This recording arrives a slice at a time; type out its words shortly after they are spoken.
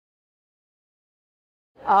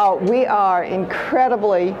We are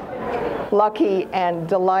incredibly lucky and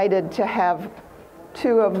delighted to have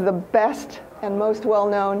two of the best and most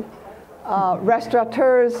well-known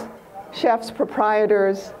restaurateurs, chefs,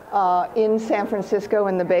 proprietors in San Francisco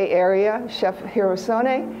in the Bay Area, Chef Hiro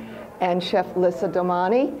Sone and Chef Lissa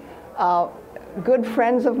Doumani. Good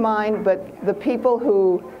friends of mine, but the people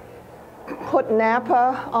who put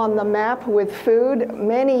Napa on the map with food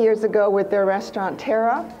many years ago with their restaurant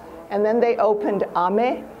Terra, and then they opened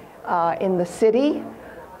Ame in the city.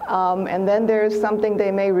 And then there's something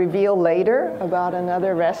they may reveal later about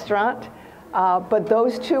another restaurant. But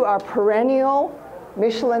those two are perennial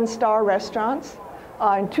Michelin star restaurants.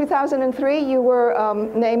 In 2003, you were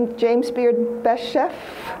named James Beard Best Chef?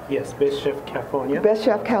 Yes, Best Chef California. Best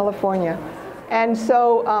Chef California. And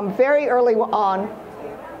so very early on,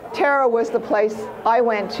 Terra was the place I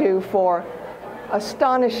went to for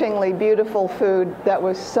astonishingly beautiful food that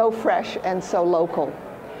was so fresh and so local.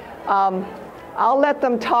 I'll let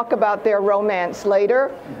them talk about their romance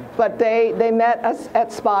later, but they met us at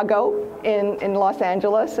Spago in Los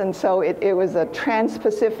Angeles, and so it was a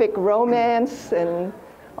trans-Pacific romance and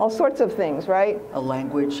all sorts of things, right? A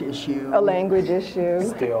language issue. A language issue.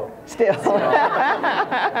 Still.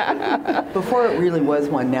 Before it really was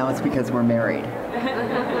one, now it's because we're married.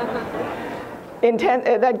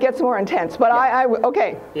 That gets more intense, but yeah.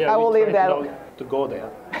 Okay, yeah, I will leave that. To go there.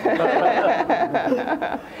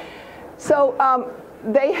 So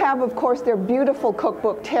they have, of course, their beautiful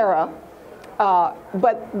cookbook, Terra,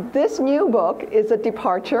 but this new book is a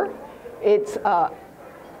departure. It's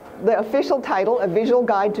the official title, A Visual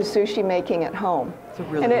Guide to Sushi Making at Home. It's a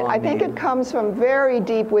really and long I think name. it comes from very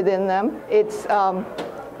deep within them. It's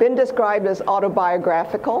been described as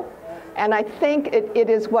autobiographical, and I think it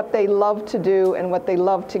is what they love to do and what they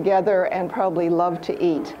love together and probably love to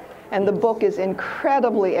eat. And the book is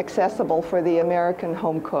incredibly accessible for the American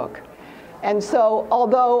home cook. And so,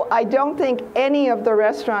 although I don't think any of the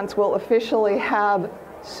restaurants will officially have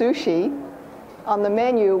sushi on the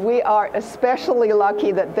menu, we are especially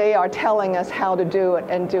lucky that they are telling us how to do it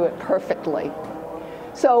and do it perfectly.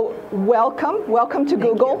 So welcome to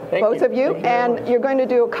Google, both of you. And you're going to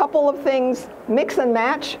do a couple of things, mix and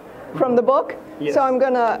match from the book. Yes. So I'm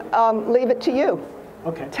going to leave it to you.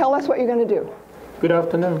 Okay. Tell us what you're going to do. Good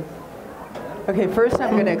afternoon. Okay, first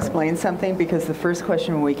I'm going to explain something, because the first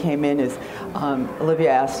question when we came in is,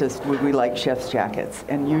 Olivia asked us, would we like chef's jackets?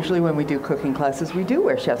 And usually when we do cooking classes, we do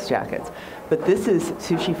wear chef's jackets. But this is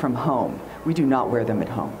sushi from home. We do not wear them at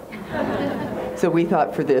home. So we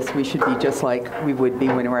thought for this, we should be just like we would be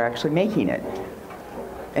when we're actually making it.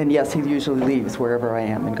 And yes, he usually leaves wherever I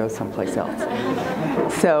am and goes someplace else.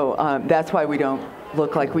 So that's why we don't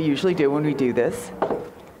look like we usually do when we do this.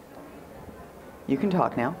 You can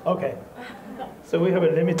talk now. Okay. So we have a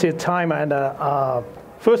limited time, and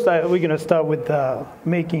first we're going to start with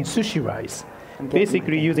making sushi rice.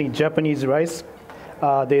 Basically using Japanese rice.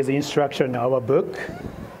 There's instruction in our book,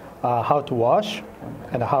 how to wash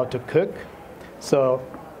and how to cook. So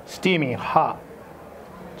steaming hot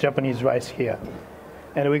Japanese rice here.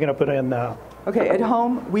 And we're going to put it in okay, at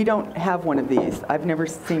home, we don't have one of these. I've never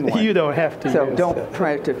seen one. You don't have to So use don't it.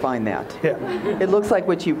 try to find that. Yeah. It looks like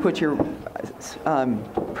what you put your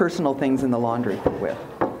personal ththings in the laundry with.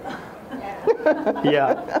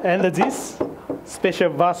 Yeah, and this special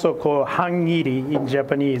vessel called hangiri in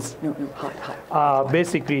Japanese, No, hot.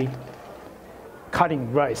 basically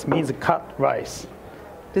cutting rice, means cut rice.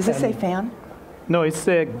 Does it say fan? No, it's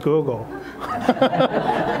a Google.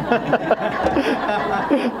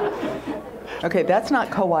 Okay, that's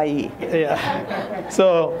not kawaii. Yeah.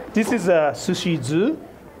 So this is a sushi zu,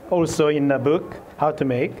 also in the book, how to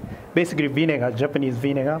make. Basically vinegar, Japanese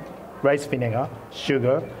vinegar, rice vinegar,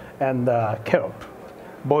 sugar, and kelp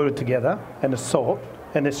boiled together, and salt,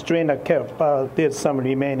 and strain the kelp. There's some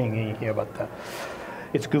remaining in here, but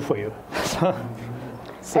it's good for you.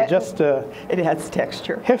 So just it has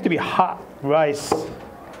texture. have to be hot rice.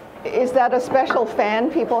 Is that a special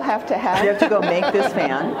fan people have to have? You have to go make this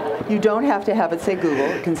fan. You don't have to have it say Google.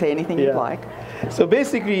 It can say anything you'd like. So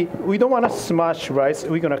basically, we don't want to smash rice.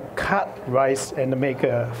 We're going to cut rice and make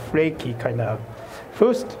a flaky kind of.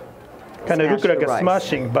 First, kind of look like a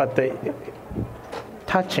smashing, but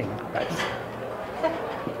touching rice.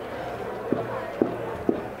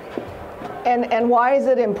 And why is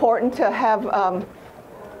it important to have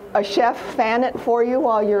a chef fan it for you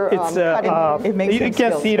while you're cutting? It makes you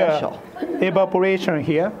can see special. The evaporation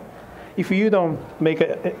here. If you don't make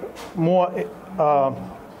more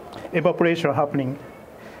evaporation happening,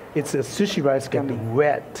 it's a sushi rice get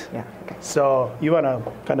wet. Yeah. Okay. So you want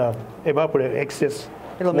to kind of evaporate excess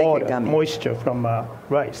It'll make it water, gummy. moisture from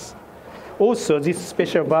rice. Also, this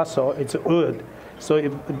special vessel, it's wood, so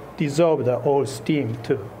it dissolves the old steam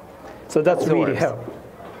too. So that's really help.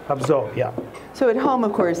 Absorb, yeah. So at home,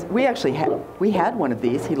 of course, we actually had one of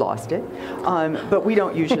these. He lost it, but we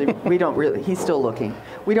don't really. He's still looking.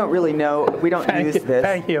 We don't really know. We don't use this.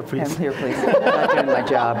 Hang here, please. Hang here, please. I'm not doing my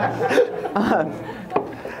job.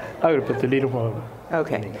 I will put a little more.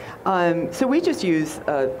 Okay. So we just use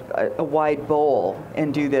a wide bowl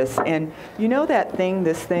and do this. And you know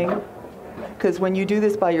this thing? Because when you do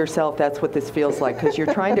this by yourself, that's what this feels like. Because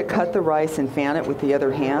you're trying to cut the rice and fan it with the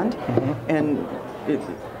other hand. And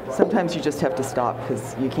sometimes you just have to stop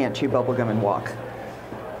because you can't chew bubble gum and walk.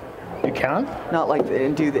 You can? Not like,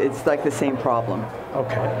 it's like the same problem.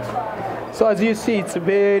 Okay. So as you see, it's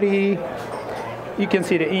very, you can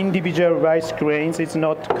see the individual rice grains. It's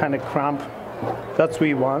not kind of cramped. That's what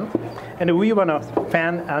we want. And we want to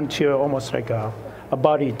fan until almost like a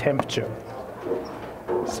body temperature.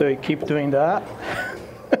 So you keep doing that.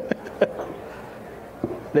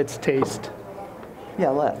 Let's taste. Yeah,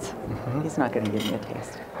 let's. He's not going to give me a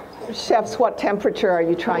taste. Chefs, what temperature are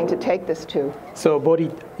you trying to take this to? So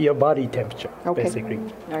your body temperature, okay. Basically.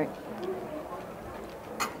 All right.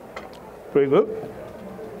 Very good.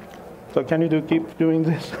 So can you keep doing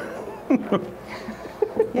this?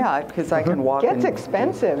 Yeah, because I can walk. It's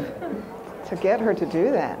expensive to get her to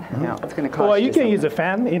do that. Yeah, it's going to cost. Well, you can something. use a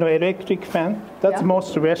fan, electric fan. That's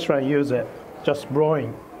most restaurants use it. Just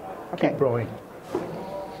blowing. Okay. Keep blowing.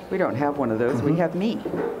 We don't have one of those. We have meat.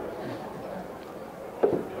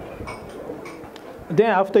 Then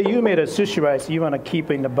after you made a sushi rice, you want to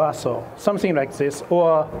keep in the vessel, something like this.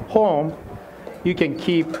 Or home, you can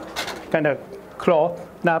keep kind of cloth,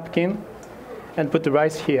 napkin, and put the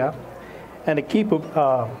rice here. And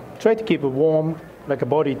try to keep it warm, like a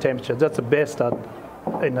body temperature. That's the best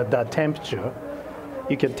in that temperature.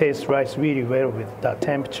 You can taste rice really well with that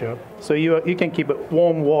temperature. So you can keep it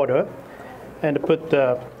warm water and put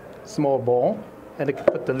the small bowl and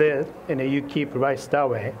put the lid, and then you keep rice that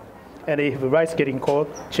way. And if the rice getting cold,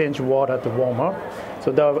 change water to warmer,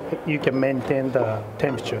 so that you can maintain the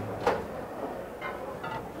temperature.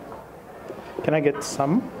 Can I get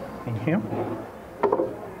some in here?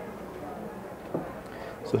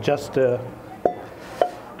 So just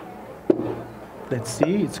let's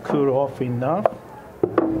see, it's cooled off enough,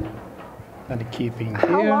 and keep in here.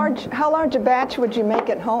 How large a batch would you make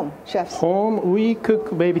at home, chefs? Home, we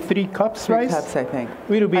cook maybe 3 cups rice. 3 cups, I think.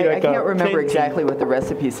 It'll be I like can't remember 20. exactly what the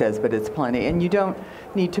recipe says, but it's plenty. And you don't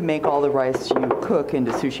need to make all the rice you cook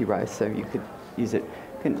into sushi rice, so you could use it.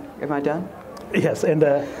 Am I done? Yes, and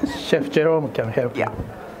Chef Jerome can help. Yeah.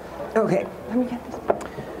 Okay. Let me get this.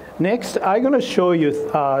 Next, I'm going to show you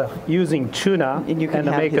using tuna And you can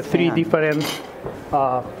have make his 3 hand. different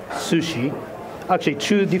sushi. Actually,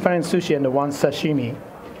 2 different sushi and 1 sashimi.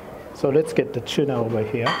 So let's get the tuna over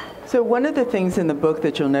here. So one of the things in the book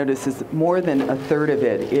that you'll notice is more than a third of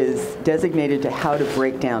it is designated to how to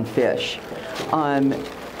break down fish.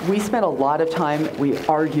 We spent a lot of time, we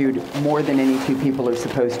argued more than any 2 people are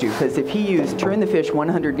supposed to, because if he turn the fish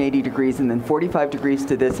 180 degrees and then 45 degrees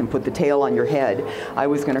to this and put the tail on your head, I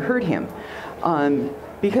was going to hurt him.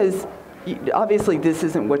 Because obviously this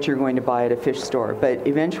isn't what you're going to buy at a fish store, but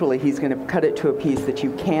eventually he's going to cut it to a piece that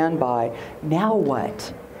you can buy. Now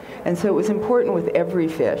what? And so it was important with every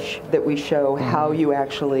fish that we show how you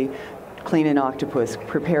actually clean an octopus,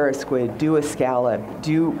 prepare a squid, do a scallop,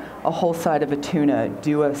 do a whole side of a tuna,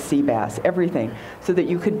 do a sea bass, everything, so that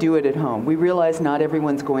you could do it at home. We realize not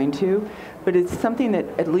everyone's going to, but it's something that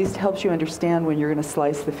at least helps you understand when you're going to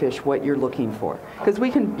slice the fish what you're looking for. Because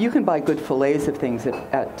you can buy good fillets of things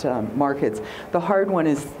at markets. The hard one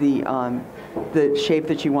is the shape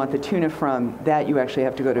that you want the tuna from. That you actually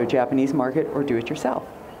have to go to a Japanese market or do it yourself.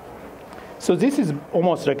 So this is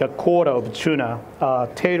almost like a quarter of tuna.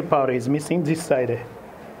 Tail part is missing. This side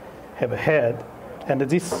have a head. And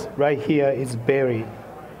this right here is berry.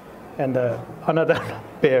 And another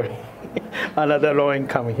berry. Another loin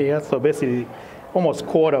come here. So basically almost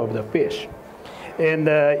quarter of the fish. And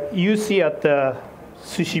you see at the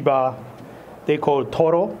sushi bar, they call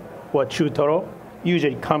toro or chutoro.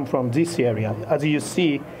 Usually come from this area. As you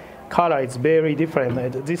see, color is very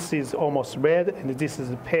different. This is almost red, and this is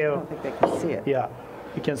pale. I don't think they can see it. Yeah,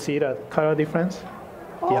 you can see the color difference.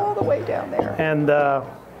 All the way down there. And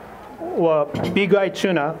big eye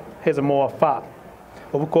tuna has more fat.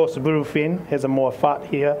 Of course, bluefin has more fat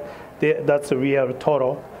here. That's a real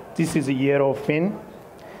toro. This is a yellow fin,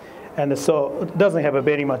 and so it doesn't have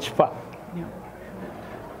very much fat. Yeah.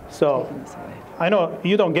 So I know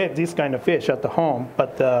you don't get this kind of fish at the home,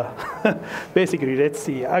 but basically, let's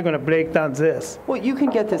see. I'm going to break down this. Well, you can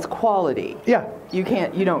get this quality. Yeah. You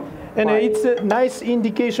can't, you don't. And buy. it's a nice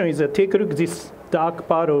indication is take a look at this dark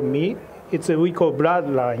part of meat. It's a we call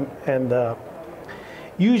bloodline. And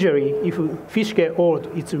usually, if fish get old,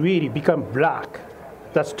 it's really become black.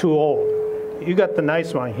 That's too old. You got the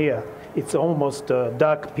nice one here. It's almost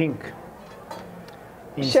dark pink.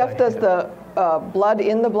 Chef, does here. the blood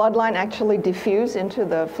in the bloodline actually diffuse into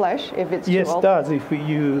the flesh if it's Yes, too it old? does if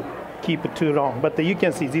you keep it too long. But you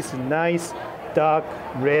can see this is nice, dark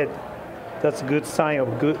red. That's a good sign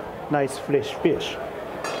of good, nice fresh fish.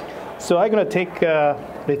 So I'm going to take,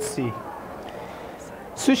 let's see.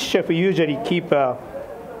 Sushi chef usually keep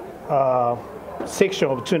a section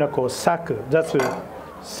of tuna called saku. That's a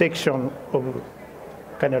section of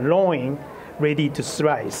kind of loin ready to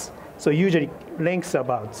slice. So usually lengths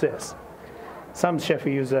about this. Some chefs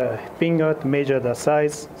use a finger to measure the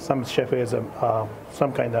size. Some chefs use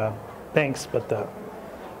some kind of lengths, but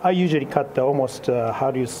I usually cut almost, how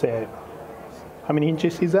do you say, how many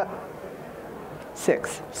inches is that?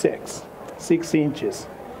 6. 6 inches.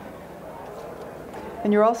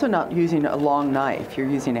 And you're also not using a long knife. You're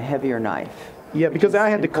using a heavier knife. Yeah, because I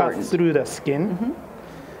had to cut important. through the skin,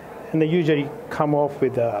 and they usually come off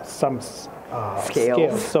with some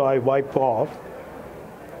scales, so I wipe off.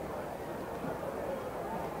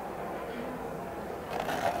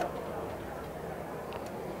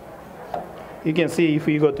 You can see if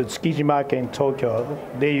you go to Sushi-Making in Tokyo,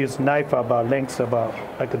 they use knife about lengths about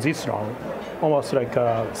like this long, almost like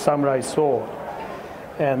a samurai sword.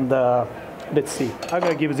 And let's see, I'm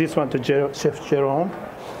gonna give this one to Chef Jerome,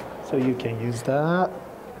 so you can use that.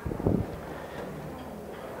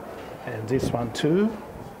 And this one too.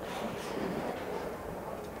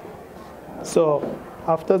 So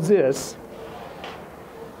after this,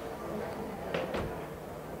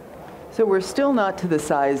 So we're still not to the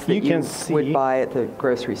size that You you can see- would buy at the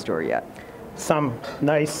grocery store yet. some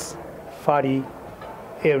nice fatty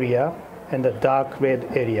area and the dark red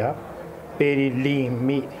area, very lean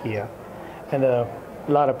meat here. And a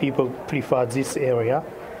lot of people prefer this area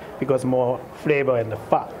because more flavor and the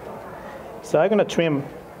fat. So I'm gonna trim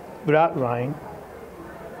black line,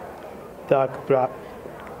 dark black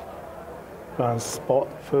line spot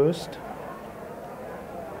first.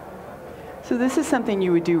 So this is something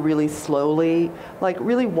you would do really slowly, like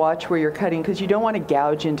really watch where you're cutting, because you don't want to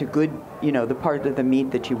gouge into good, the part of the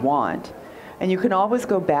meat that you want. And you can always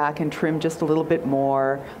go back and trim just a little bit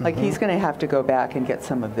more. Like he's going to have to go back and get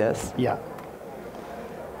some of this. Yeah.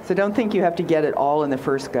 So don't think you have to get it all in the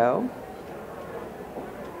first go.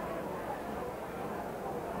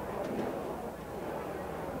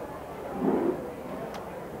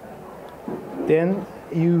 Then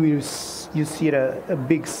you see a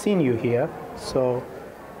big sinew here. So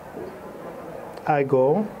I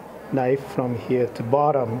go knife from here to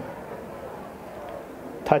bottom,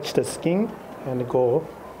 touch the skin and go.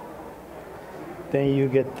 Then you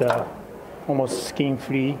get the almost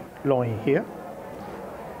skin-free loin here.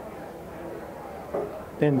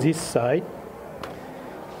 Then this side,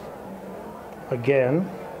 again,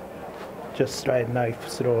 just slide knife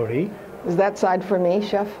slowly. Is that side for me,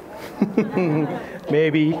 Chef?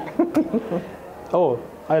 Maybe. Oh,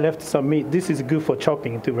 I left some meat. This is good for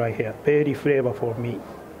chopping too right here. Very flavorful meat.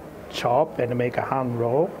 Chop and make a hand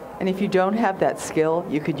roll. And if you don't have that skill,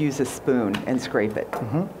 you could use a spoon and scrape it.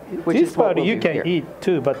 Which This is what part we'll you do can here. eat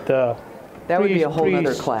too, but That would be a whole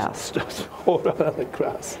other class. Whole other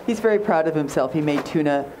class. He's very proud of himself. He made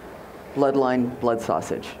tuna blood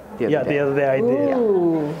sausage the other Yeah, day. the other day I did.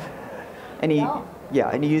 Ooh. And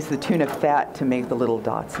he used the tuna fat to make the little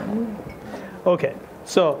dots in it. Okay,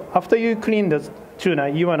 so after you clean the tuna,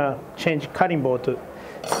 you wanna change cutting board to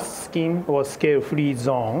skin or scale-free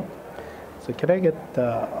zone. So can I get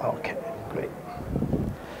the, okay, great.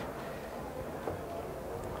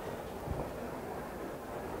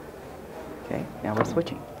 Okay, now we're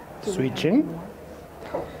switching. Switching.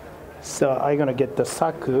 So I'm gonna get the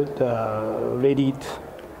saku, the ready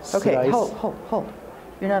Okay, slice. hold.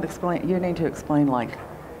 You're not explaining. You need to explain like.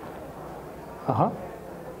 Uh-huh.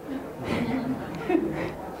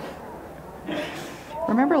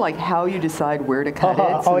 Remember, like how you decide where to cut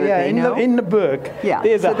it. So Oh that yeah, they know? in the book. Yeah,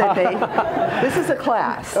 there's so a that they. This is a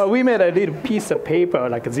class. we made a little piece of paper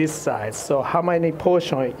like this size. So how many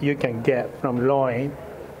portion you can get from loin,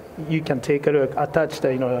 you can take a look, attach the,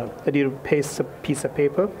 a little piece of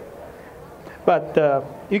paper. But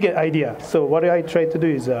you get idea. So what I try to do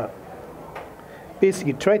is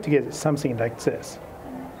basically try to get something like this.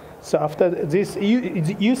 So after this,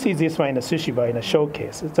 you see this one in the sushi bar in a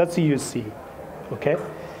showcase. That's what you see, okay?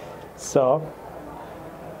 So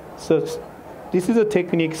this is a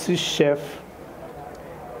technique sushi chef,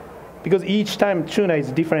 because each time tuna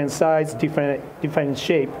is different size, different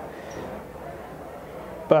shape,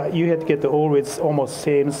 but you have to get always almost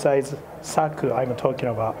same size saku I'm talking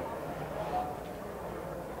about.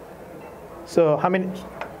 So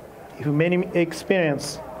many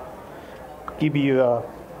experience give you a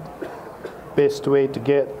best way to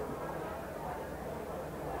get.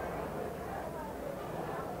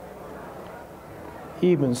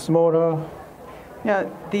 Even smaller.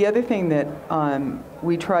 Now, the other thing that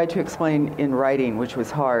we tried to explain in writing, which was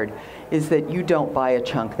hard, is that you don't buy a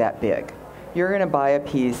chunk that big. You're going to buy a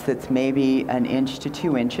piece that's maybe 1 inch to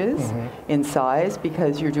 2 inches in size,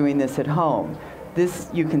 because you're doing this at home. This,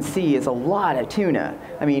 you can see, is a lot of tuna.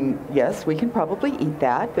 I mean, yes, we can probably eat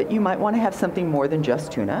that, but you might want to have something more than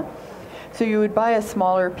just tuna. So you would buy a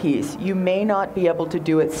smaller piece. You may not be able to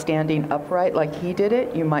do it standing upright like he did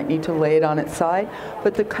it. You might need to lay it on its side,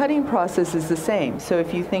 but the cutting process is the same. So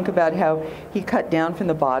if you think about how he cut down from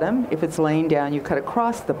the bottom, if it's laying down, you cut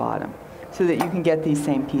across the bottom so that you can get these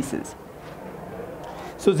same pieces.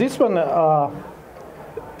 So this one,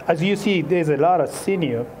 as you see, there's a lot of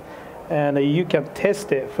sinew, and you can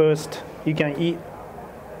test it first. You can eat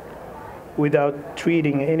without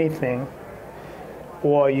treating anything,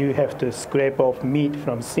 or you have to scrape off meat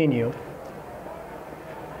from sinew.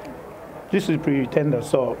 This is pretty tender,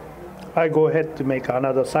 so I go ahead to make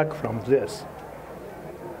another sack from this.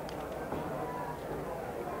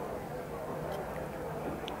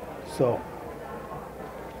 So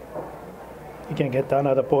you can get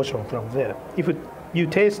another portion from there. If you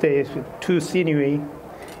taste it, if it's too sinewy,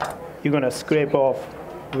 you're gonna scrape off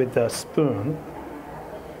with a spoon.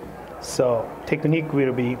 So technique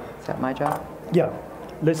will be... Is that my job? Yeah,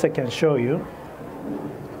 Lissa can show you.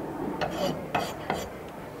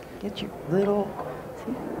 Get your little...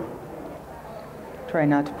 See? Try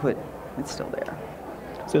not to put... It's still there.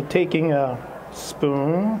 So taking a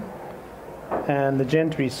spoon and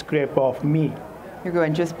gently scrape off meat. You're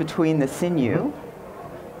going just between the sinew.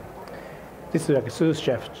 This is like a sous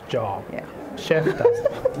chef's job. Yeah. Chef does.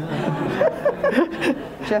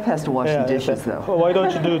 Chef has to wash the dishes, though. Well, why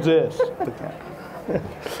don't you do this?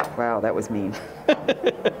 Wow, that was mean.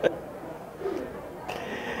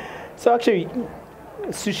 So actually,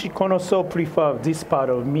 sushi connoisseurs prefer this part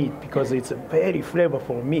of meat because it's a very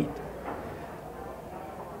flavorful meat.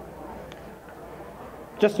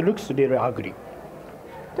 Just looks a little ugly.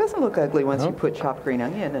 Doesn't look ugly once you put chopped green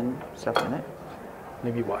onion and stuff in it.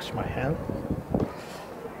 Let me wash my hand.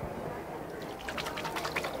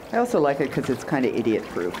 I also like it because it's kind of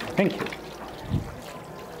idiot-proof. Thank you.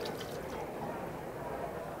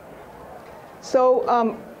 So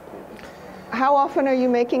how often are you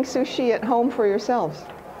making sushi at home for yourselves?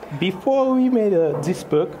 Before we made this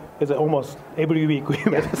book, it's almost every week we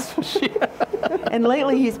made sushi. And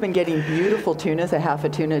lately he's been getting beautiful tunas, a half a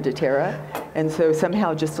tuna de Terra, and so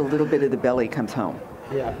somehow just a little bit of the belly comes home.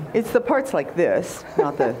 Yeah. It's the parts like this,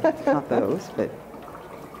 not those, but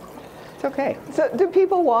it's okay. So do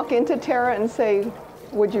people walk into Terra and say,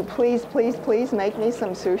 would you please, please, please make me some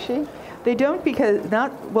sushi? They don't because,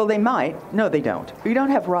 well, they might. No, they don't. We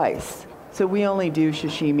don't have rice. So we only do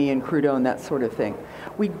sashimi and crudo and that sort of thing.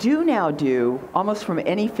 We do now do, almost from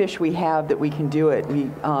any fish we have that we can do it,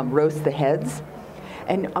 we roast the heads.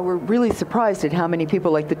 And we're really surprised at how many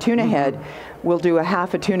people, like the tuna head, will do a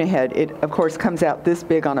half a tuna head. It, of course, comes out this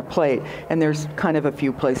big on a plate, and there's kind of a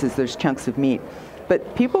few places there's chunks of meat.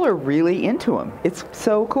 But people are really into them. It's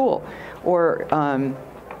so cool. Or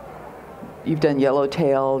you've done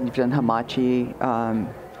yellowtail, you've done hamachi,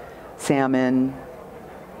 salmon.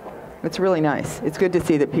 It's really nice. It's good to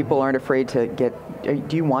see that people aren't afraid to get,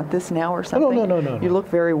 do you want this now or something? No. You look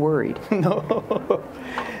very worried. No.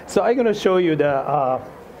 So I'm going to show you the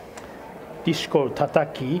dish called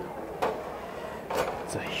tataki.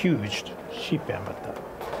 It's a huge shippen,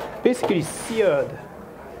 but basically seared.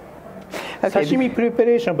 Okay. Sashimi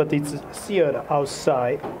preparation, but it's seared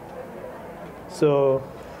outside. So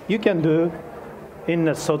you can do in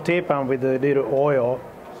a saute pan with a little oil,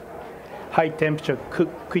 high temperature, cook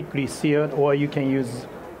quickly seared, or you can use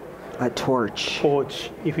a torch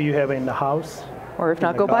if you have it in the house. Or if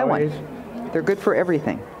not, go buy one. They're good for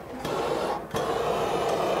everything.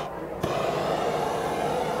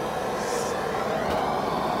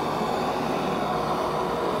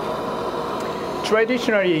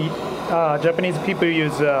 Traditionally, Japanese people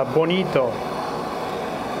use bonito,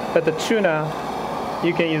 but the tuna,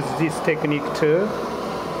 you can use this technique too.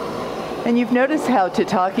 And you've noticed how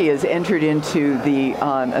tataki has entered into the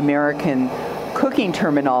American cooking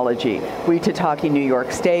terminology. We tataki New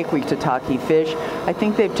York steak, we tataki fish. I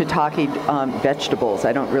think they've tataki'd vegetables.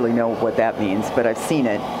 I don't really know what that means, but I've seen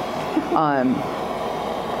it.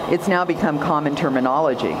 It's now become common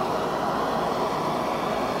terminology.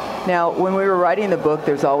 Now, when we were writing the book,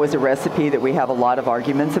 there's always a recipe that we have a lot of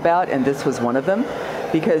arguments about, and this was one of them,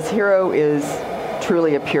 because Hiro is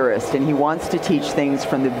truly a purist, and he wants to teach things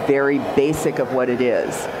from the very basic of what it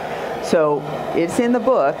is. So it's in the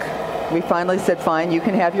book. We finally said, fine, you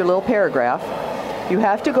can have your little paragraph. You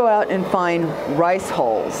have to go out and find rice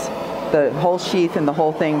hulls, the whole sheath and the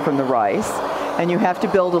whole thing from the rice, and you have to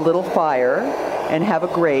build a little fire and have a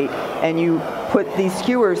grate, and you put these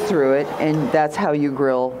skewers through it, and that's how you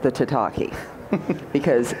grill the tataki.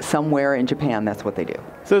 Because somewhere in Japan, that's what they do.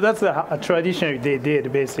 So that's a tradition they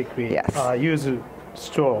did, basically. Yes. Use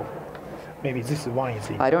straw. Maybe this one is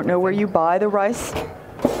in. I don't know where you buy the rice.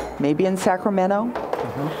 Maybe in Sacramento.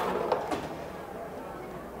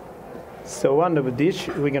 So one of the dish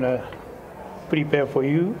we're going to prepare for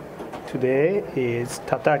you today is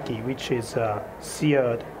tataki, which is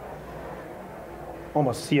seared,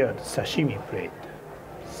 almost seared sashimi plate.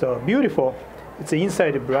 So beautiful. It's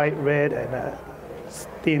inside a bright red and a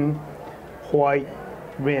thin white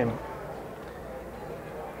rim.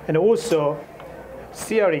 And also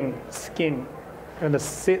searing skin and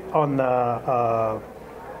sit on the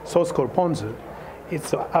sauce called ponzu.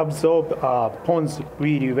 It's absorb ponzu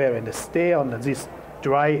really well and stay on this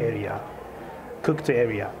dry area, cooked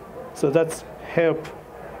area. So that's help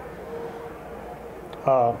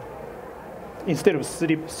instead of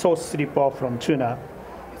sauce slip off from tuna,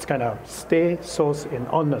 it's kind of stay sauce in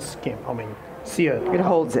on the skin. I mean, seared. It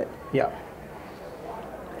holds it. Yeah.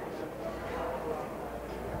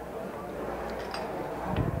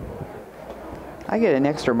 I get an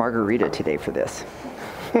extra margarita today for this.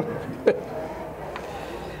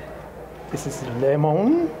 This is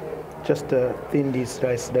lemon, just a thinly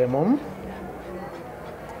sliced lemon,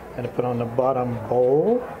 and put on the bottom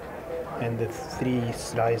bowl, and the 3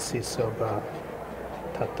 slices of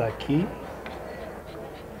tataki.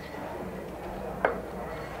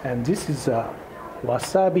 And this is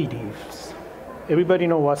wasabi leaves. Everybody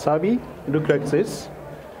know wasabi? It looks like this.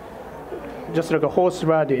 Just like a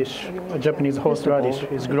horseradish, a Japanese horseradish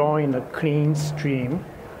is growing in a clean stream.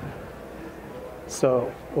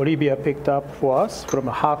 So Olivia picked up for us from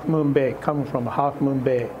a Half Moon Bay, coming from a Half Moon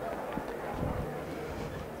Bay.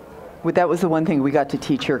 Well, that was the one thing we got to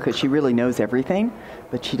teach her, because she really knows everything,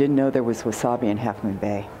 but she didn't know there was wasabi in Half Moon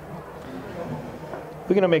Bay.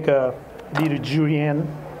 We're gonna make a little julienne.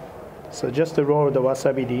 So just to roll the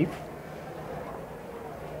wasabi leaf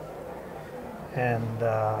and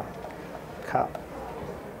cut.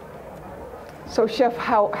 So, Chef,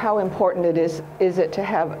 how important is it to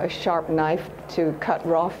have a sharp knife to cut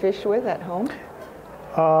raw fish with at home?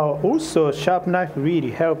 Also, sharp knife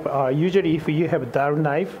really help. Usually, if you have a dull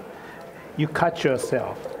knife, you cut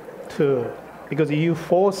yourself too, because you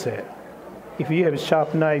force it. If you have a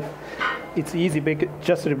sharp knife, it's easy, because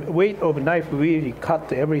just the weight of the knife really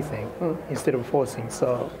cut everything instead of forcing.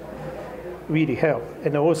 So really help.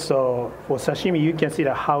 And also for sashimi, you can see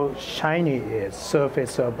how shiny it is,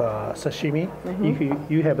 surface of sashimi.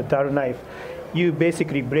 If you have a dull knife, you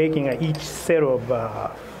basically breaking each cell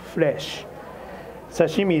of flesh.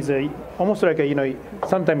 Sashimi is almost like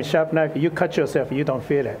sometimes sharp knife, you cut yourself, you don't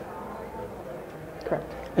feel it.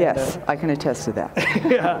 Correct. Yes, I can attest to that.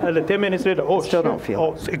 Yeah, and 10 minutes later, oh, Still don't feel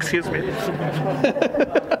oh, excuse me.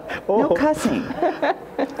 No cussing.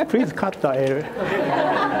 Please cut that area.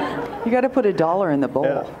 You got to put $1 in the bowl.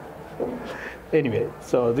 Yeah. Anyway,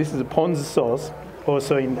 so this is ponzu sauce,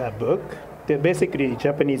 also in a book. They're basically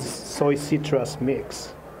Japanese soy citrus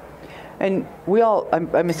mix. And we all,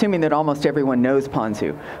 I'm assuming that almost everyone knows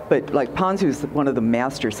ponzu, but like ponzu is one of the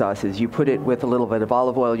master sauces. You put it with a little bit of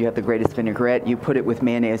olive oil, you have the greatest vinaigrette. You put it with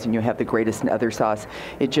mayonnaise, and you have the greatest other sauce.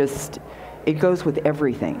 It goes with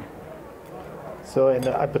everything. So, and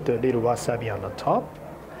I put a little wasabi on the top,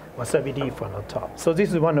 wasabi leaf on the top. So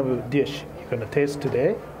this is one of the dish you're going to taste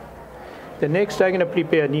today. The next, I'm going to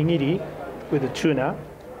prepare nigiri with the tuna.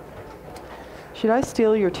 Should I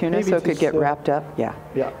steal your tuna Maybe so it could just, get wrapped up? Yeah.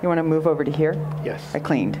 Yeah. You want to move over to here? Yes. I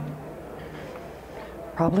cleaned.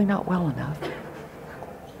 Probably not well enough.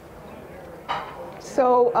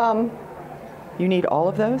 So You need all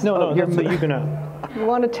of those? No, Oh, no, that's what you're going to. you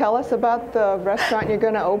want to tell us about the restaurant you're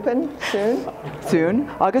going to open soon? Soon,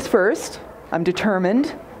 August 1st. I'm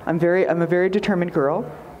determined. I'm a very determined girl.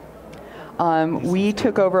 We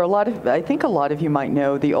took over I think a lot of you might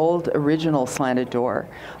know the old original slanted door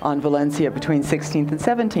on Valencia between 16th and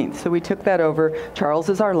 17th. So we took that over. Charles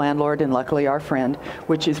is our landlord and luckily our friend,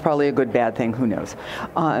 which is probably a good, bad thing, who knows.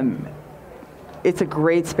 It's a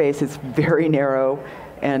great space. It's very narrow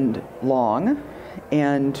and long.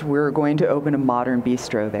 And we're going to open a modern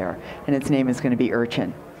bistro there. And its name is going to be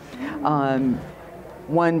Urchin.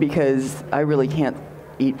 One, because I really can't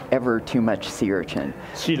eat ever too much sea urchin.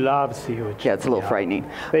 She loves sea urchin. Yeah, it's a little frightening.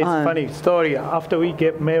 It's a funny story. After we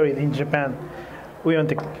get married in Japan, we went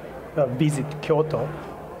to visit Kyoto.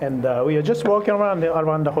 And we were just walking around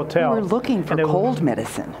the hotel. We were looking for cold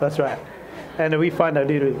medicine. That's right. And we found a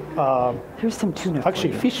little, here's some tuna.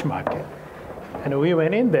 Actually, fish market. And we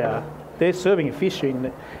went in there. They're serving fish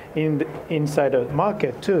inside the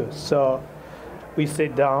market too. So we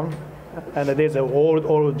sit down, and there's an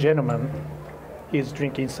old gentleman. He's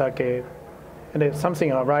drinking sake, and then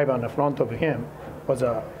something arrived on the front of him was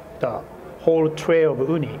the whole tray of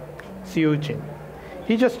uni, sea urchin.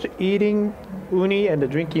 He just eating uni and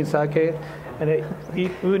drinking sake, and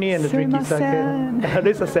eat uni and drinking sake. And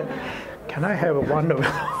Lissa said, "Can I have one of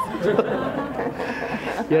them?"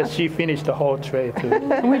 Yes, she finished the whole tray too.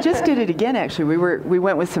 We just did it again. Actually, we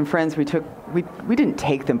went with some friends. We didn't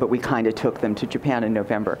take them, but we kind of took them to Japan in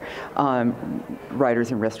November.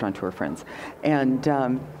 Writers and restaurateur friends, and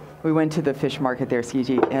we went to the fish market there,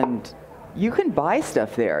 Tsukiji, and you can buy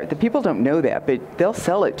stuff there. The people don't know that, but they'll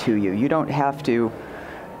sell it to you. You don't have to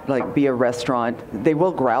like be a restaurant. They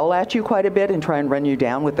will growl at you quite a bit and try and run you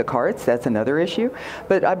down with the carts. That's another issue.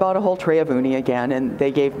 But I bought a whole tray of uni again, and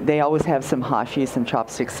they always have some hashi, some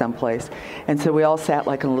chopsticks someplace. And so we all sat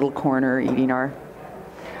like in a little corner eating our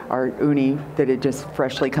uni that had just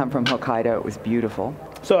freshly come from Hokkaido. It was beautiful.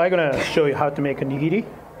 So I'm gonna show you how to make a nigiri.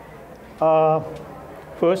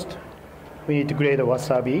 First, we need to grate the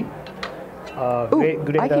wasabi.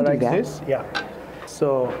 Grate I can like do that. this. Yeah.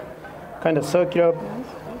 So kind of circular.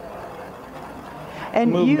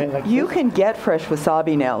 And like you this. can get fresh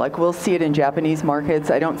wasabi now. Like we'll see it in Japanese markets.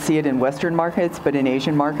 I don't see it in Western markets, but in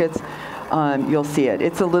Asian markets, you'll see it.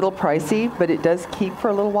 It's a little pricey, but it does keep for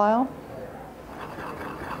a little while.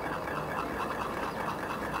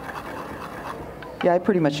 Yeah, I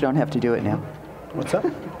pretty much don't have to do it now. What's that?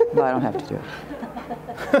 No, I don't have to do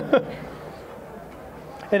it.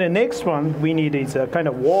 And the next one we need is a kind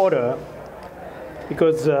of water,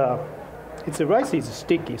 because the rice is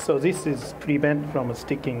sticky, so this is prevent from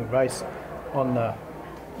sticking rice on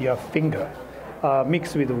your finger,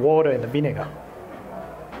 mixed with water and vinegar.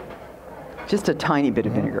 Just a tiny bit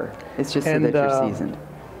of vinegar. It's just so that you're seasoned.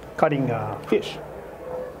 Cutting fish.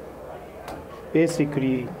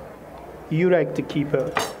 Basically, you like to keep a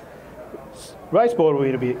rice bowl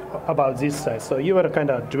will be about this size, so you want to kind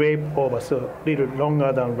of drape over, so a little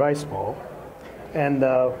longer than rice bowl, and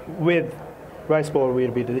with rice bowl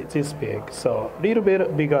will be this big, so a little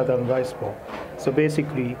bit bigger than rice bowl. So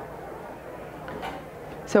basically.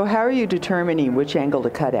 So how are you determining which angle to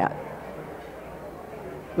cut at?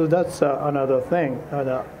 So that's another thing.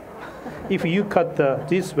 If you cut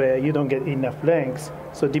this way, you don't get enough length.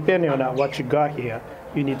 So depending on what you got here,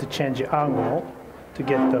 you need to change the angle to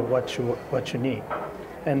get what you need.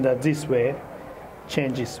 And this way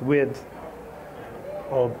changes width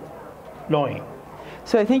of loin.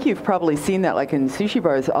 So I think you've probably seen that, like in sushi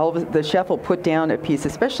bars, the chef will put down a piece,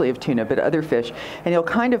 especially of tuna, but other fish, and he'll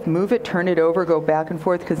kind of move it, turn it over, go back and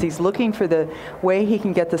forth, because he's looking for the way he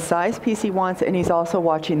can get the size piece he wants, and he's also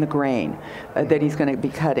watching the grain that he's going to be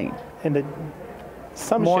cutting. And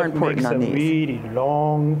some More chef important makes on a these. really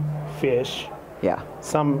long fish. Yeah.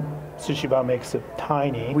 Some sushi bar makes it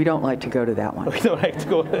tiny. We don't like to go to that one. We don't like to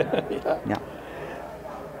go there. Yeah. No.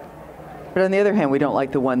 But on the other hand, we don't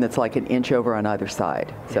like the one that's like an inch over on either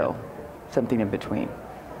side. So something in between.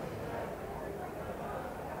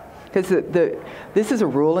 Because this is a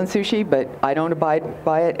rule in sushi, but I don't abide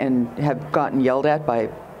by it and have gotten yelled at by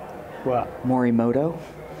Morimoto.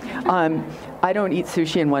 I don't eat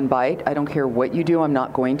sushi in one bite. I don't care what you do, I'm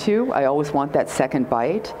not going to. I always want that second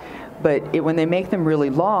bite. But when they make them really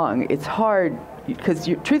long, it's hard, because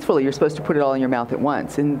truthfully, you're supposed to put it all in your mouth at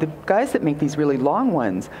once. And the guys that make these really long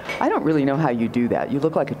ones, I don't really know how you do that. You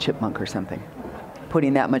look like a chipmunk or something.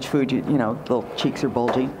 Putting that much food, you know, little cheeks are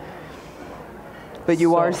bulging. But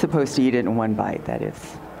you are supposed to eat it in one bite, that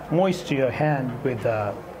is. Moisture your hand with,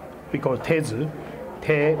 we call tezu.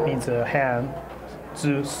 Te means a hand.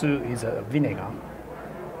 Zu, su is a vinegar.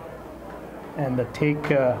 And take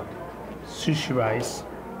sushi rice.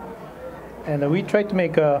 And we try to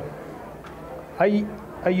make I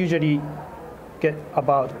usually get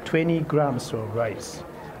about 20 grams of rice,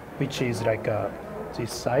 which is like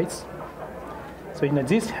this size. So in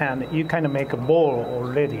this hand, you kind of make a bowl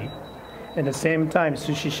already. At the same time,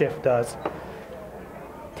 sushi chef does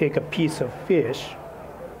take a piece of fish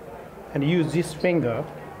and use this finger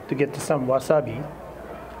to get some wasabi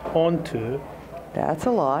onto That's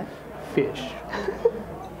a lot. fish.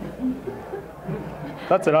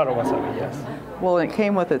 That's a lot of wasabi, yes. Well, it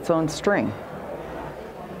came with its own string.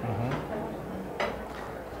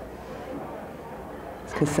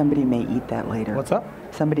 It's because somebody may eat that later. What's up?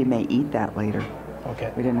 Somebody may eat that later.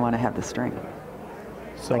 Okay. We didn't want to have the string.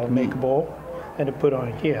 So like make me. a bowl and put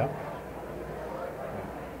on here.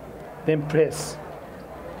 Then press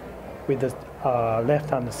with the left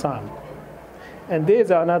hand thumb. And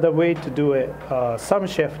there's another way to do it. Some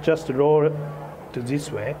chef just roll it to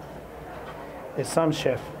this way. And some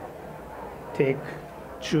chef take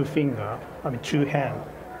two hand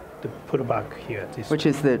to put back here. This Which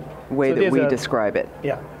is the way So that there's we a- describe it.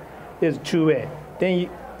 Yeah, there's two way. Then you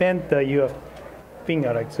bend your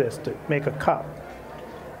finger like this to make a cup,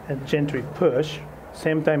 and gently push.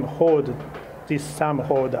 Same time hold this thumb,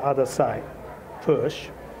 hold the other side, push,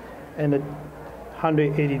 and a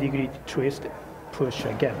 180-degree twist, push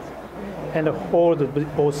again, and hold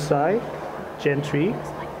both sides gently,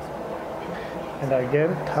 and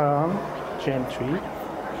again turn gently.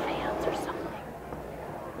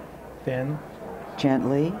 Then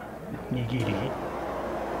Gently. nigiri.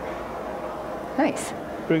 Nice.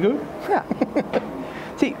 Pretty good. Yeah.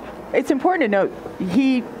 See, it's important to note,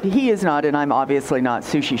 he is not, and I'm obviously not,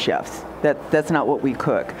 sushi chefs. That's not what we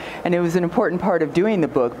cook. And it was an important part of doing the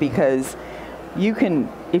book because you can,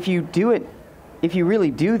 if you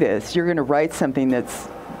really do this, you're going to write something that's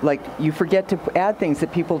like, you forget to add things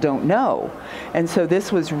that people don't know. And so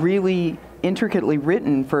this was really intricately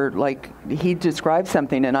written for, like, he described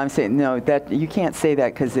something and I'm saying, no, that you can't say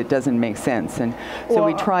that because it doesn't make sense. And so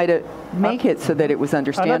we Well, try to make it so that it was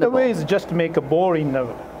understandable. Another way is just to make a ball in the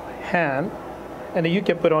hand, and you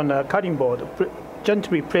can put on a cutting board,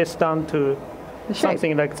 gently press down to The shape.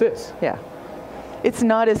 something like this. Yeah. It's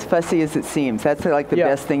not as fussy as it seems. That's like the Yeah.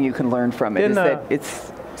 best thing you can learn from it, Then, is that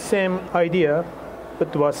it's, Same idea,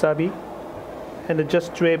 put wasabi, and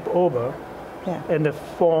just drape over, yeah. and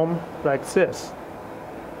form like this.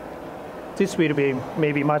 This will be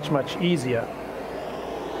maybe much easier.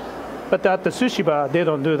 But at the sushi bar, they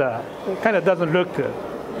don't do that. It kind of doesn't look good.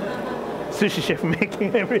 Sushi chef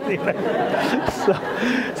making everything like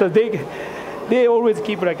that. So they always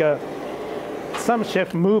keep like some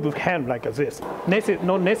chef move hand like this.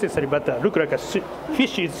 Not necessary, but look like a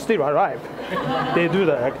fish is still alive. They do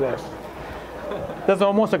that like this. That's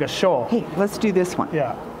almost like a show. Hey, let's do this one.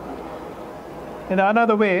 Yeah. And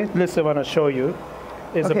another way, Lissa want to show you,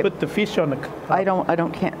 is Okay. to put the fish on the I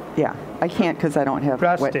can't, yeah. I can't because I don't have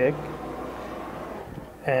plastic,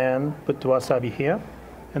 and put the wasabi here,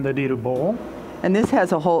 and the little bowl. And this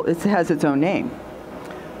has it has its own name.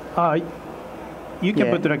 You can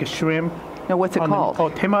Yeah. put like a shrimp. Now, what's it called? Oh,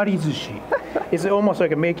 temari zushi. It's almost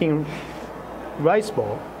like making rice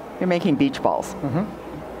ball. You're making beach balls.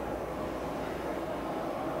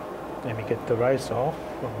 Let me get the rice off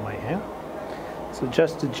of my hand. So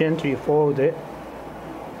just gently fold it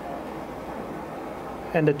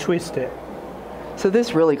and twist it. So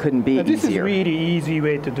this really couldn't be And this easier. is really easy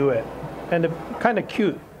way to do it, and kind of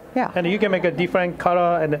cute. Yeah. And you can make a different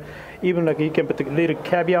color, and even like you can put a little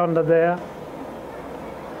caviar under there.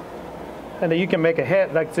 And you can make a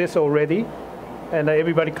head like this already, and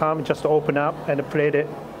everybody come just open up and plate it.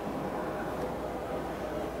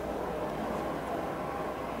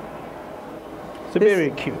 It's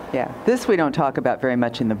very cute. Yeah. This we don't talk about very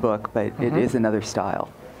much in the book, but it is another style.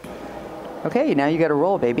 Okay, now you got to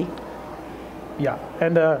roll, baby. Yeah,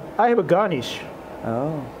 and I have a garnish.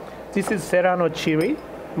 Oh. This is serrano chili,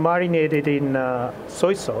 marinated in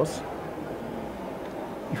soy sauce,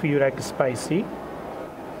 if you like spicy.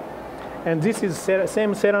 And this is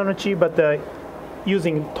same serrano chili, but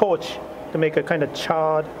using torch to make a kind of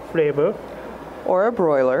charred flavor. Or a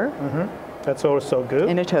broiler That's also good.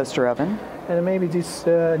 in a toaster oven. And maybe this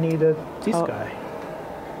needed this guy.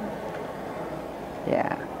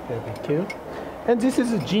 Yeah. Very cute. And this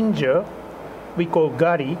is ginger, we call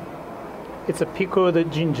gari. It's a pickled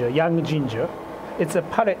ginger, young ginger. It's a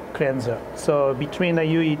palate cleanser. So between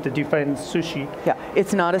you eat the different sushi. Yeah.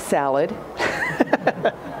 It's not a salad.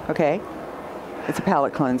 Okay. It's a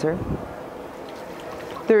palate cleanser.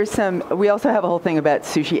 We also have a whole thing about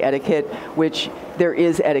sushi etiquette, which there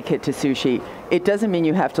is etiquette to sushi. It doesn't mean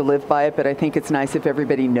you have to live by it, but I think it's nice if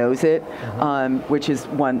everybody knows it, which is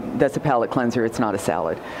one, that's a palate cleanser, it's not a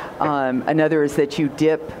salad. Another is that you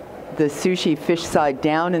dip the sushi fish side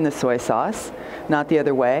down in the soy sauce. not the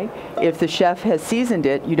other way. If the chef has seasoned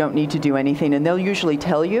it, you don't need to do anything, and they'll usually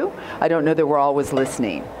tell you. I don't know that we're always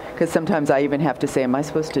listening, because sometimes I even have to say, am I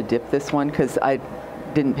supposed to dip this one? Because I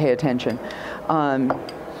didn't pay attention.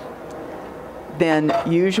 Then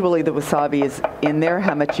usually the wasabi is in there,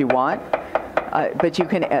 how much you want. But you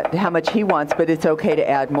can add how much he wants, but it's okay to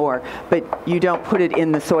add more. But you don't put it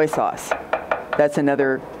in the soy sauce. That's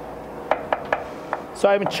another. So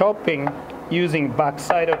I'm chopping using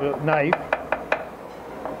backside of a knife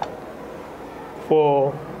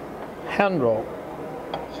for hand roll.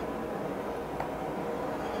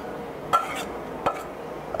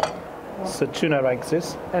 So tuna like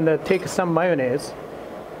this, and take some mayonnaise.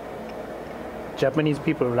 Japanese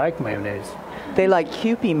people like mayonnaise. They like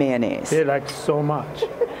Kewpie mayonnaise. They like so much.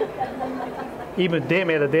 Even they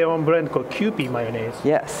made their own brand called Kewpie mayonnaise.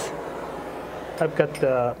 Yes. I've got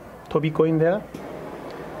the tobiko in there,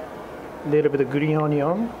 a little bit of green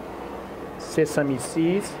onion, sesame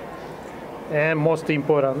seeds, and most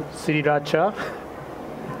important, sriracha,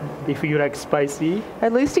 if you like spicy.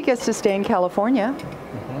 At least he gets to stay in California.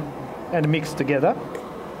 And mix together.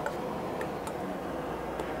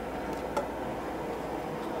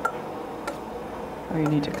 Oh, you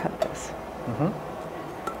need to cut this.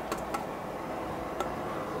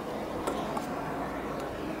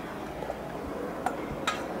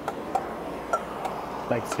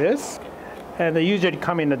 Like this. And they usually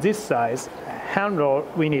come in this size. Hand roll,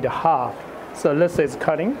 we need a half. So let's say it's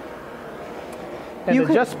cutting. And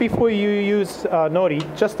just before you use nori,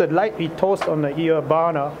 just lightly toast on your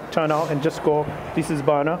burner, turn on, and just go, this is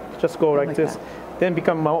burner, just go like this. That. Then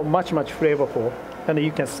become much, much flavorful. And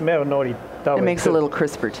you can smell nori that way. It makes it a little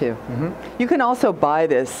crisper too. You can also buy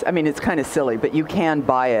this, I mean, it's kind of silly, but you can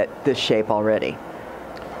buy it this shape already.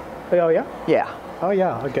 Oh, yeah? Yeah. Oh,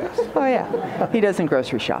 yeah, I guess. Oh, yeah. He doesn't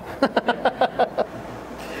grocery shop.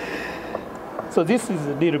 So this is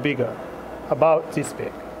a little bigger, about this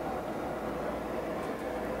big.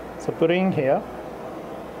 So put it in here.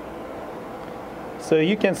 So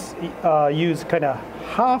you can use kind of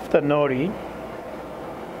half the nori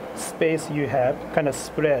space you have, kind of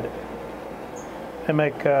spread, and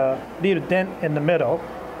make a little dent in the middle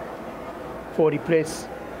for replace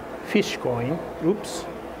fish going. Oops.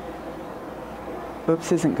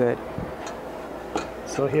 Oops isn't good.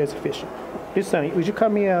 So here's fish. Listen, would you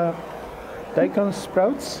cut me daikon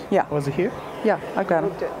sprouts? Yeah. Was it here? Yeah, I got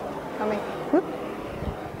Moved him. it. Coming.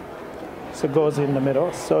 So it goes in the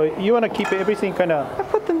middle. So you want to keep everything kind of. I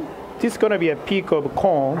put them. This is going to be a peak of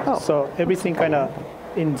corn. Oh. So everything kind of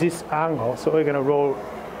in this angle. So we're going to roll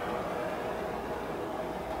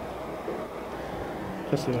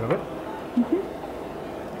just a little bit.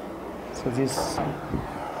 So this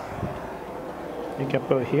you can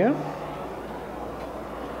put here.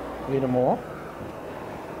 A little more.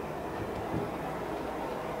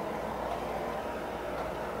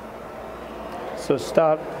 So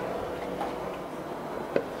start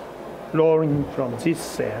rolling from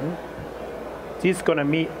this end. This is going to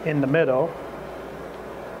meet in the middle,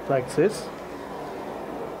 like this,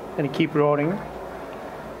 and keep rolling.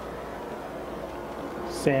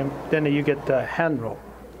 Same. Then you get the hand roll.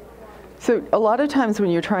 So a lot of times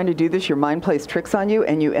when you're trying to do this, your mind plays tricks on you,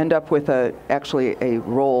 and you end up with actually a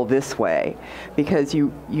roll this way, because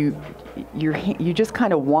you just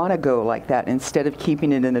kind of want to go like that instead of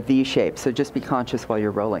keeping it in a V shape. So just be conscious while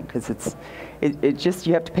you're rolling, because it just,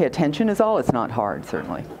 you have to pay attention is all. It's not hard,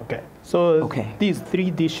 certainly. Okay. So these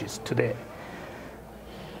 3 dishes today.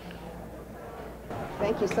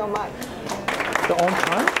 Thank you so much. So on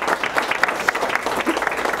time.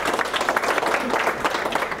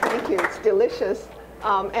 Thank you. It's delicious.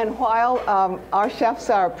 And while our chefs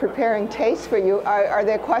are preparing tastes for you, are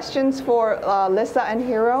there questions for Lissa and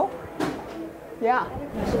Hiro? Yeah.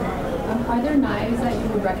 Are there knives that you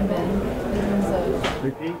would recommend in terms of?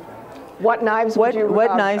 Repeat. What knives would you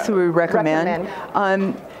What knives would we recommend?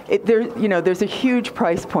 There's a huge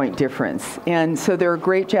price point difference, and so there are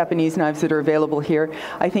great Japanese knives that are available here.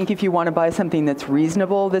 I think if you want to buy something that's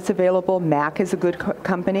reasonable, that's available, Mac is a good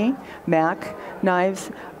company. Mac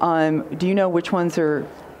knives. Do you know which ones are?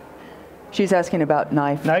 She's asking about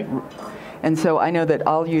knife. And so I know that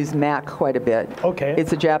I'll use Mac quite a bit. Okay.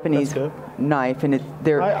 It's a Japanese knife, and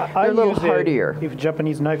they're a little hardier. If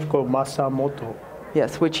Japanese knife called Masamoto.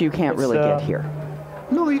 Yes, which you can't really get here.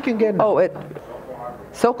 No, you can get. Oh, at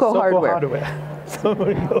Soko Hardware.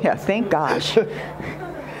 Yeah, thank gosh.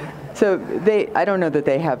 So I don't know that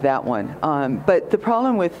they have that one. But the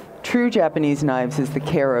problem with true Japanese knives is the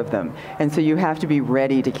care of them. And so you have to be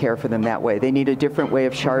ready to care for them that way. They need a different way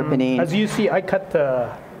of sharpening. As you see, I cut the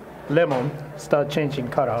lemon, start changing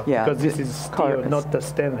color, because this is steel, not the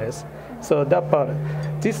stainless. So that part,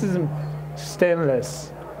 this is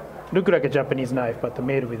stainless. Look like a Japanese knife, but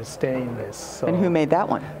made with stainless. So And who made that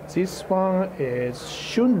one? this one is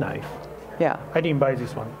Shun knife. Yeah. I didn't buy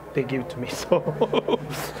this one. They gave it to me, so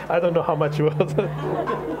I don't know how much it was.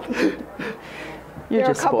 You're There are a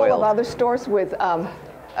just couple spoiled. of other stores with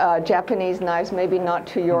Japanese knives, maybe not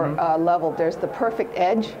to your level. There's the Perfect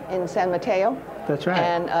Edge in San Mateo. That's right.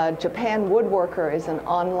 And Japan Woodworker is an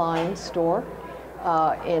online store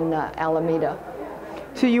in Alameda.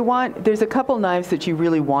 So there's a couple knives that you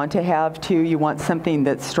really want to have too. You want something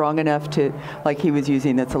that's strong enough to, like he was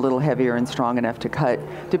using, that's a little heavier and strong enough to cut.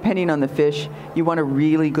 Depending on the fish, you want a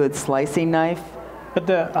really good slicing knife. But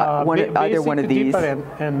the either one of these. difference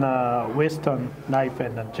in Western knife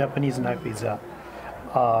and Japanese knife is,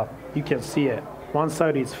 you can see it. One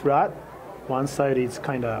side is flat, one side is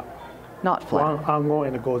kind of Not flat. one angle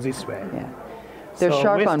and it goes this way. Yeah. They're So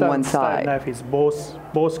sharp on Western one style side. knife is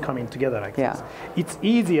both coming together like Yeah. this. It's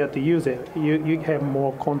easier to use it. You have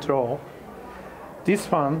more control.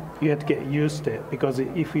 This one you have to get used to it because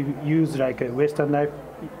if you use like a Western knife,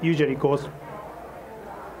 usually goes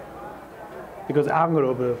because angle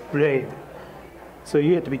of the blade. So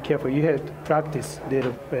you have to be careful. You have to practice a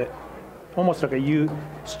little bit, almost like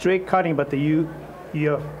straight cutting, but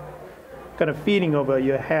your kind of feeling of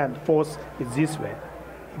your hand force is this way.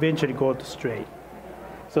 Eventually go to straight.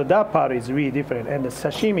 So that part is really different. And the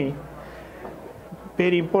sashimi,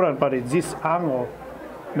 very important part is this angle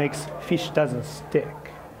makes fish doesn't stick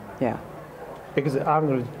Yeah. because the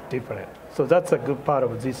angle is different. So that's a good part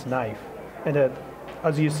of this knife. And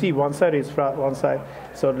as you see, one side is flat, one side.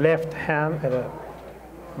 So left hand and a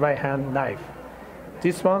right hand knife.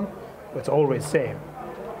 This one, it's always same.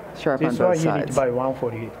 Sharp This on both one you need sides. to buy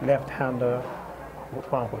 140 left hander,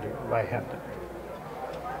 140 right hander.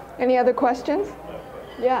 Any other questions?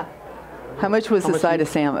 Yeah. How much was the side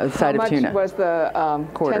of How much tuna? was the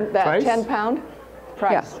Quarter. 10-pound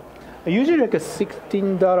price? Yeah. Usually like a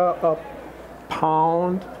 $16 a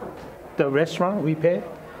pound. The restaurant we pay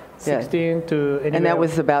 16 to anywhere And that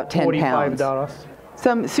was about 10 pounds. $45.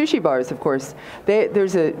 Some sushi bars, of course,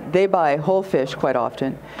 they buy whole fish quite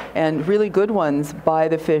often, and really good ones buy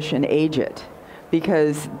the fish and age it,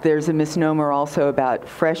 because there's a misnomer also about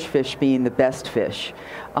fresh fish being the best fish.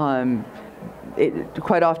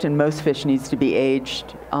 Quite often, most fish needs to be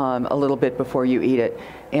aged a little bit before you eat it,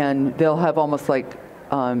 and they'll have almost like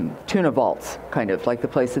tuna vaults, kind of like the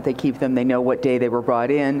place that they keep them. They know what day they were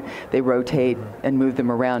brought in. They rotate and move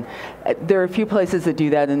them around. There are a few places that do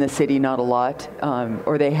that in the city, not a lot,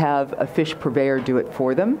 or they have a fish purveyor do it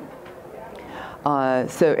for them.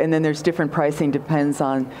 And then there's different pricing, depends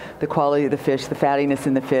on the quality of the fish, the fattiness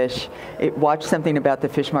in the fish. Watch something about the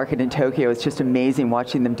fish market in Tokyo. It's just amazing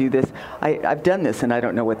watching them do this. I've done this and I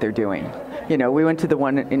don't know what they're doing. You know, we went to the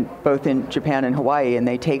one both in Japan and Hawaii, and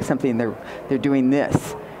they take something, they're doing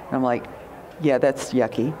this. And I'm like, yeah, that's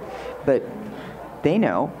yucky, but they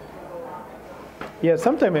know. Yeah,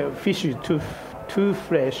 sometimes fish is too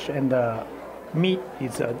fresh, and meat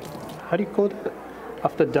is how do you call it?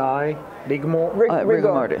 After die, rigor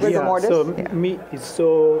Rigor mortis. Rigor mortis. So meat is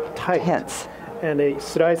so tight. Tense. And they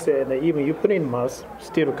slice it, and even you put it in mouth,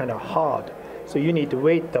 still kind of hard. So you need to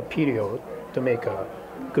wait the period to make a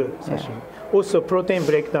good sashimi. Also, protein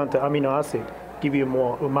breakdown to amino acid give you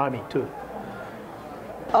more umami too.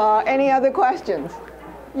 Any other questions?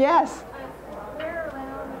 Yes.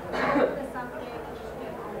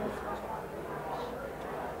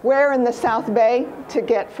 Where in the South Bay to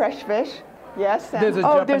get fresh fish? Yes. Sam? There's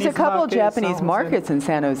a There's a Japanese couple market in Japanese San Jose. markets in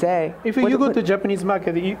San Jose. If you go to Japanese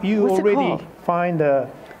market, you What's it already called? find the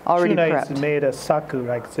Already tuna prepped. is made a saku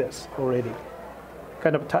like this already.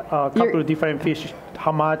 Kind of couple of different fish,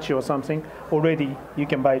 hamachi or something. Already you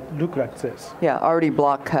can buy look like this. Yeah, already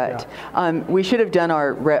block cut. We should have done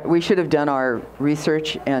our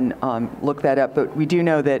research and looked that up. But we do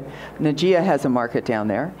know that Najia has a market down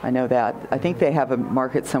there. I know that. I think they have a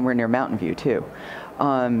market somewhere near Mountain View too.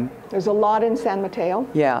 There's a lot in San Mateo.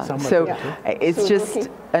 Yeah. Some So market, it's Suzuki. just,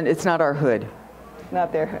 and it's not our hood.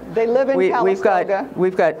 Not there. They live in Calistoga.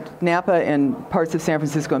 We've got Napa and parts of San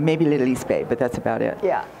Francisco, and maybe Little East Bay, but that's about it.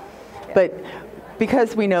 Yeah. But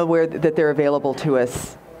because we know that they're available to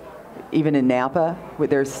us, even in Napa,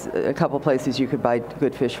 there's a couple places you could buy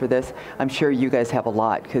good fish for this. I'm sure you guys have a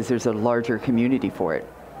lot because there's a larger community for it.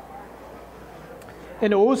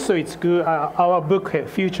 And also it's good, our book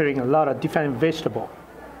featuring a lot of different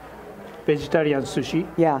vegetarian sushi.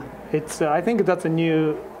 Yeah. It's, I think that's a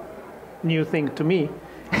new thing to me.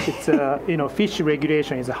 It's, fish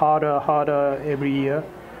regulation is harder every year.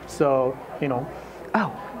 So, Oh,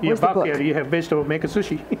 your where's the book? backyard, you have vegetable, make a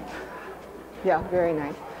sushi. Yeah, very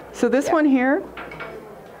nice. So this one here,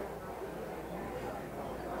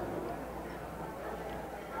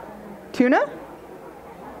 tuna,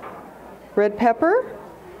 red pepper.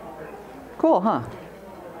 Cool, huh?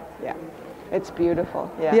 Yeah, it's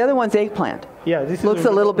beautiful. Yeah. The other one's eggplant. Yeah, this Looks is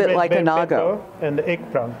a little bit red like a bell nago. pepper and the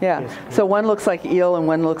eggplant. Yeah, Yes. so one looks like eel and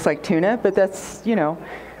one looks like tuna, but that's, you know,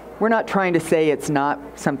 we're not trying to say it's not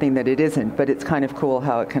something that it isn't, but it's kind of cool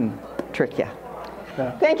how it can trick you.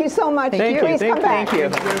 Thank you so much. Thank you. Please come back. Thank you.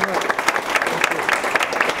 Thank you very much.